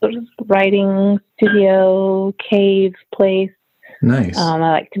sort of writing studio, cave place. Nice. I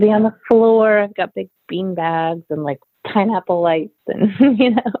like to be on the floor. I've got big bean bags and like pineapple lights and,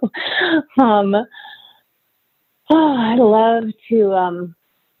 I love to,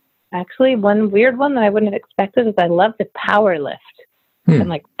 actually one weird one that I wouldn't have expected is I love to power lift and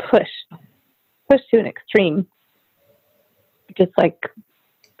like push to an extreme. Just like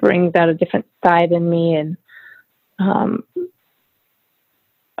brings out a different side in me. And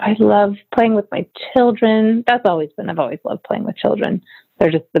I love playing with my children. I've always loved playing with children. They're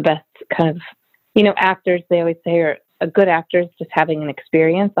just the best kind of, actors, they always say, are a good actor is just having an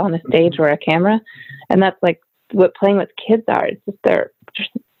experience on a stage or a camera. And that's like what playing with kids are. It's just they're just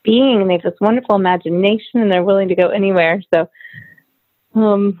being, and they have this wonderful imagination, and they're willing to go anywhere. So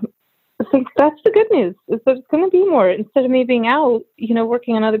I think that's the good news, is that it's going to be more, instead of me being out,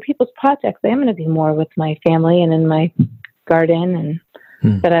 working on other people's projects, I am going to be more with my family and in my garden,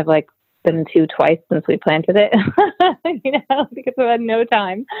 and that I've like been to twice since we planted it, because I've had no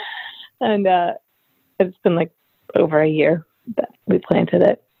time. And it's been like over a year that we planted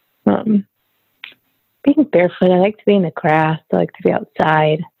it. Being barefoot, I like to be in the grass. I like to be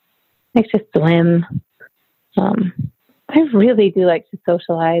outside. I like to swim. I really do like to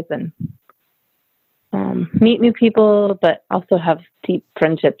socialize and meet new people, but also have deep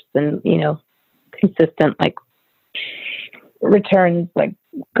friendships and, consistent, like, returns, like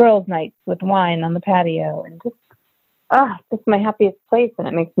girls' nights with wine on the patio, and just, it's my happiest place, and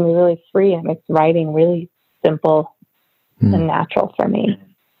it makes me really free, and it makes writing really simple and natural for me.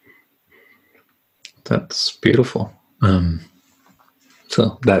 That's beautiful.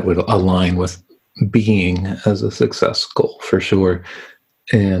 So that would align with being as a success goal for sure.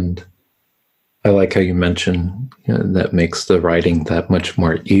 And I like how you mentioned that makes the writing that much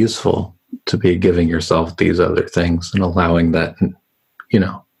more easeful to be giving yourself these other things and allowing that,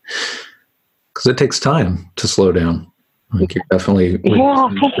 because it takes time to slow down. Like you're definitely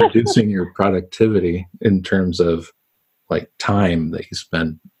reducing your productivity in terms of like time that you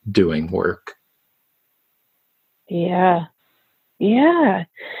spend doing work. Yeah.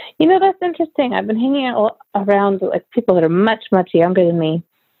 That's interesting. I've been hanging out around like people that are much, much younger than me.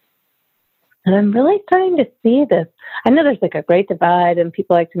 And I'm really starting to see this. I know there's like a great divide and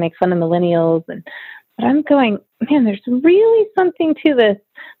people like to make fun of millennials, but I'm going, man, there's really something to this.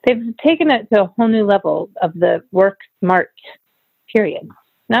 They've taken it to a whole new level of the work smart period.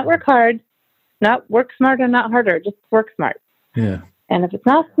 Not work hard, not work smarter, not harder, just work smart. Yeah. And if it's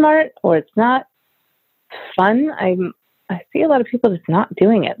not smart or it's not fun, I see a lot of people just not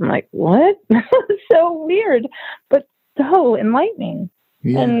doing it. I'm like, what? So weird, but so enlightening.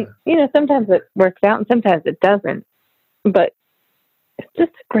 Yeah. And, sometimes it works out and sometimes it doesn't. But it's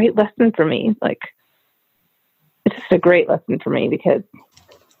just a great lesson for me. Like, it's just a great lesson for me because,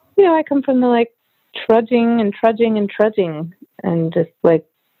 I come from the, like, trudging and just, like,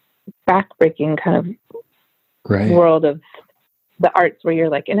 backbreaking kind of world of the arts where you're,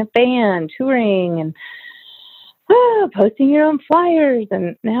 like, in a band, touring, and posting your own flyers.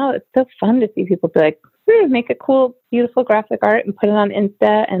 And now it's so fun to see people be like, make a cool, beautiful graphic art and put it on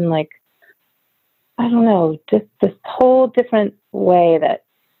Insta, and like, I don't know, just this whole different way that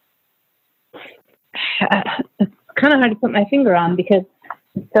it's kind of hard to put my finger on because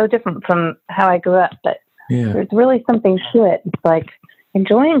it's so different from how I grew up, but there's really something to it. It's like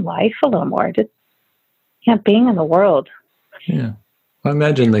enjoying life a little more, just being in the world. Yeah. I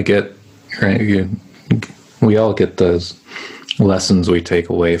imagine they get, we all get those lessons we take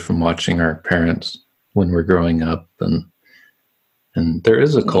away from watching our parents when we're growing up, and there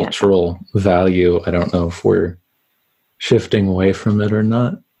is a cultural value. I don't know if we're shifting away from it or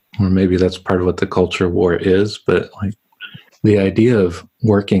not, or maybe that's part of what the culture war is, but like the idea of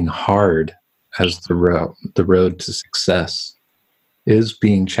working hard as the road to success is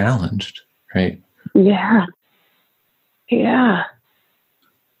being challenged, right? Yeah,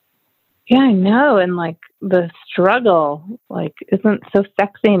 I know. And like the struggle, like, isn't so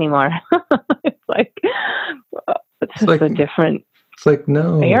sexy anymore. It's like, it's just like a different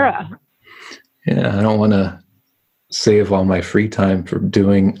era. Yeah, I don't want to save all my free time for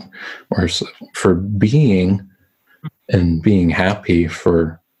doing or for being and being happy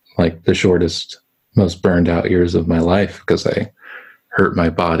for like the shortest, most burned out years of my life because I hurt my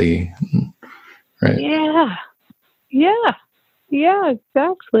body. Right. Yeah,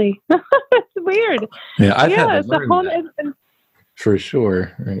 exactly. It's weird. Yeah, I've had to learn that for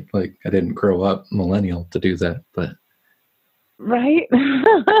sure. Right, like I didn't grow up millennial to do that, but right.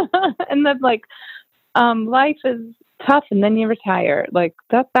 And then like, life is tough, and then you retire. Like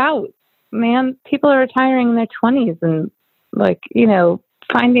that's out, man. People are retiring in their 20s, and like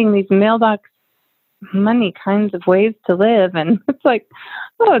finding these mailbox money kinds of ways to live, and it's like,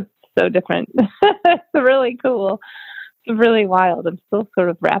 it's so different. It's really cool. It's really wild. I'm still sort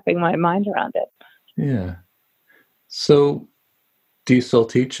of wrapping my mind around it. Yeah. So, do you still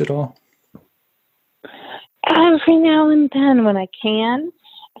teach at all? Every now and then when I can,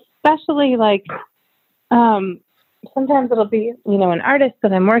 especially like, sometimes it'll be, an artist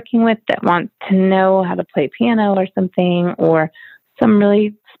that I'm working with that wants to know how to play piano or something, or some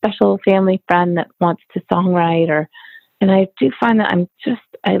really special family friend that wants to songwrite, and I do find that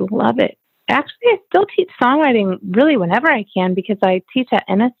I love it. Actually, I still teach songwriting really whenever I can because I teach at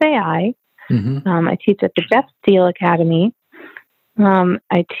NSAI. Mm-hmm. I teach at the Jeff Steele Academy.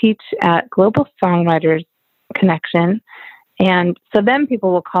 I teach at Global Songwriters Connection. And so then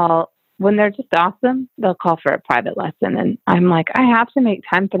people will call, when they're just awesome, they'll call for a private lesson. And I'm like, I have to make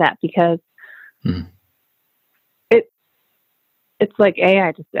time for that because it's like,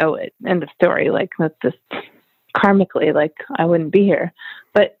 I just owe it. End of story. Like, that's just karmically, like, I wouldn't be here.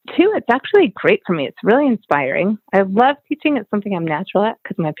 But two, it's actually great for me. It's really inspiring. I love teaching. It's something I'm natural at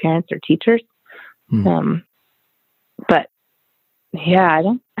because my parents are teachers. But yeah,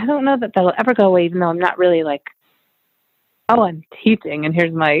 I don't know that that'll ever go away, even though I'm not really like oh, I'm teaching and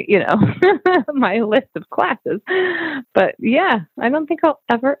here's my, my list of classes. But yeah, I don't think I'll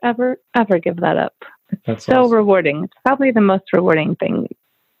ever, ever, ever give that up. It's so awesome. Rewarding. It's probably the most rewarding thing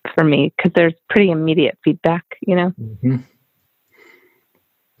for me because there's pretty immediate feedback, Mm-hmm.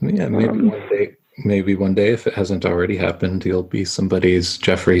 Yeah, maybe one day, if it hasn't already happened, you'll be somebody's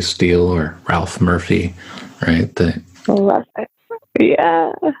Jeffrey Steele or Ralph Murphy, right? I love it.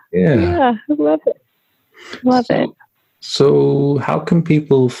 Yeah. I love it. Love it. So how can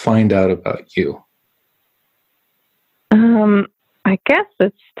people find out about you? I guess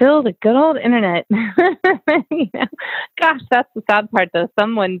it's still the good old internet. Gosh, that's the sad part, though.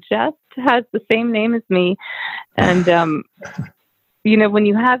 Someone just has the same name as me. And, when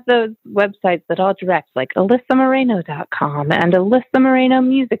you have those websites that all direct, like AlissaMoreno.com and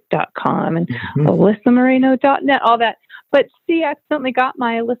AlissaMorenoMusic.com and AlissaMoreno.net, all that. But she accidentally got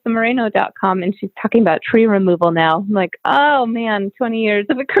my AlissaMoreno.com, and she's talking about tree removal now. I'm like, oh man, 20 years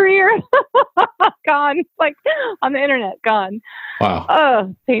of a career gone, like on the internet, gone. Wow.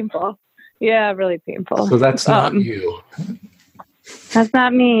 Oh, painful. Yeah, really painful. So that's not you. That's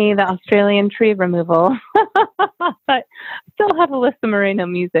not me, the Australian tree removal. But still have Alissa Moreno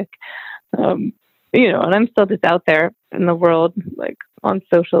music. And I'm still just out there in the world, like on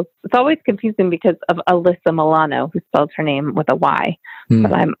socials. It's always confusing because of Alissa Milano, who spells her name with a Y.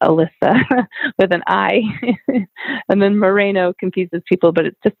 But I'm Alissa with an I. And then Moreno confuses people, but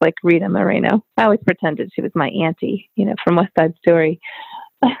it's just like Rita Moreno. I always pretended she was my auntie, from West Side Story.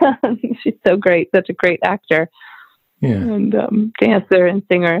 She's so great, such a great actor. Yeah. And dancer and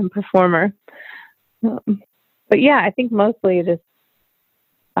singer and performer. But yeah, I think mostly just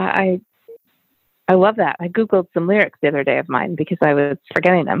I love that. I Googled some lyrics the other day of mine because I was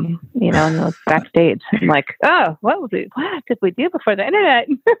forgetting them, and I was backstage. I'm like, oh, what did we do before the internet?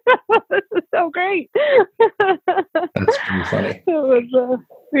 This is so great. That's pretty funny. It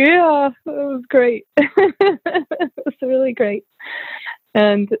was great. It was really great.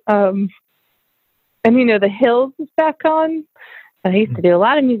 And the Hills is back on. I used to do a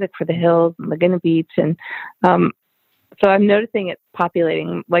lot of music for the Hills and Laguna Beach, and so I'm noticing it's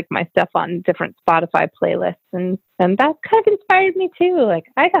populating like my stuff on different Spotify playlists, and that kind of inspired me too. Like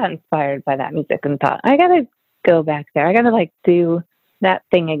I got inspired by that music and thought I gotta go back there. I gotta do that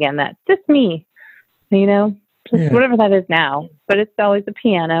thing again. That's just me, whatever that is now. But it's always a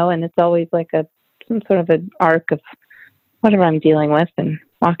piano, and it's always like some sort of an arc of whatever I'm dealing with and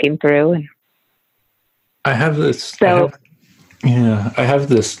walking through. And I have this. I have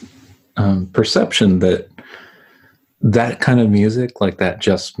this perception that kind of music, like that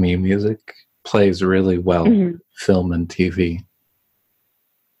just me music, plays really well film and TV.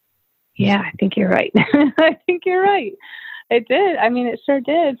 Yeah, I think you're right. I think you're right. It did. I mean, it sure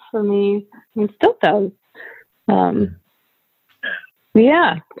did for me, and still does.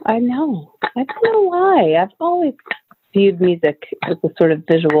 Yeah, I know. I don't know why. I've always viewed music as a sort of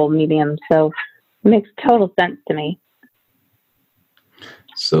visual medium, so it makes total sense to me.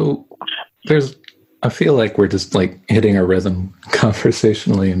 So I feel like we're just like hitting a rhythm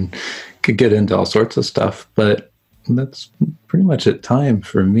conversationally and could get into all sorts of stuff, but that's pretty much it time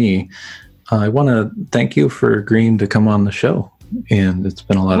for me. I want to thank you for agreeing to come on the show, and it's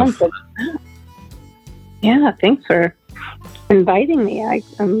been a lot of fun. Yeah, thanks for inviting me.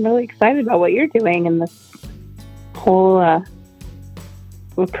 I'm really excited about what you're doing and this whole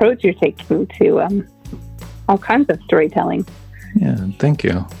approach you're taking to all kinds of storytelling. Yeah, thank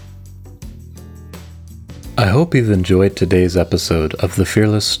you. I hope you've enjoyed today's episode of The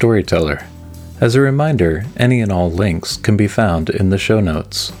Fearless Storyteller. As a reminder, any and all links can be found in the show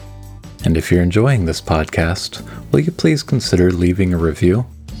notes. And if you're enjoying this podcast, will you please consider leaving a review?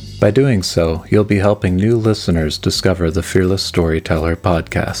 By doing so, you'll be helping new listeners discover the Fearless Storyteller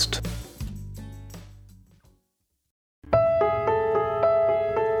podcast.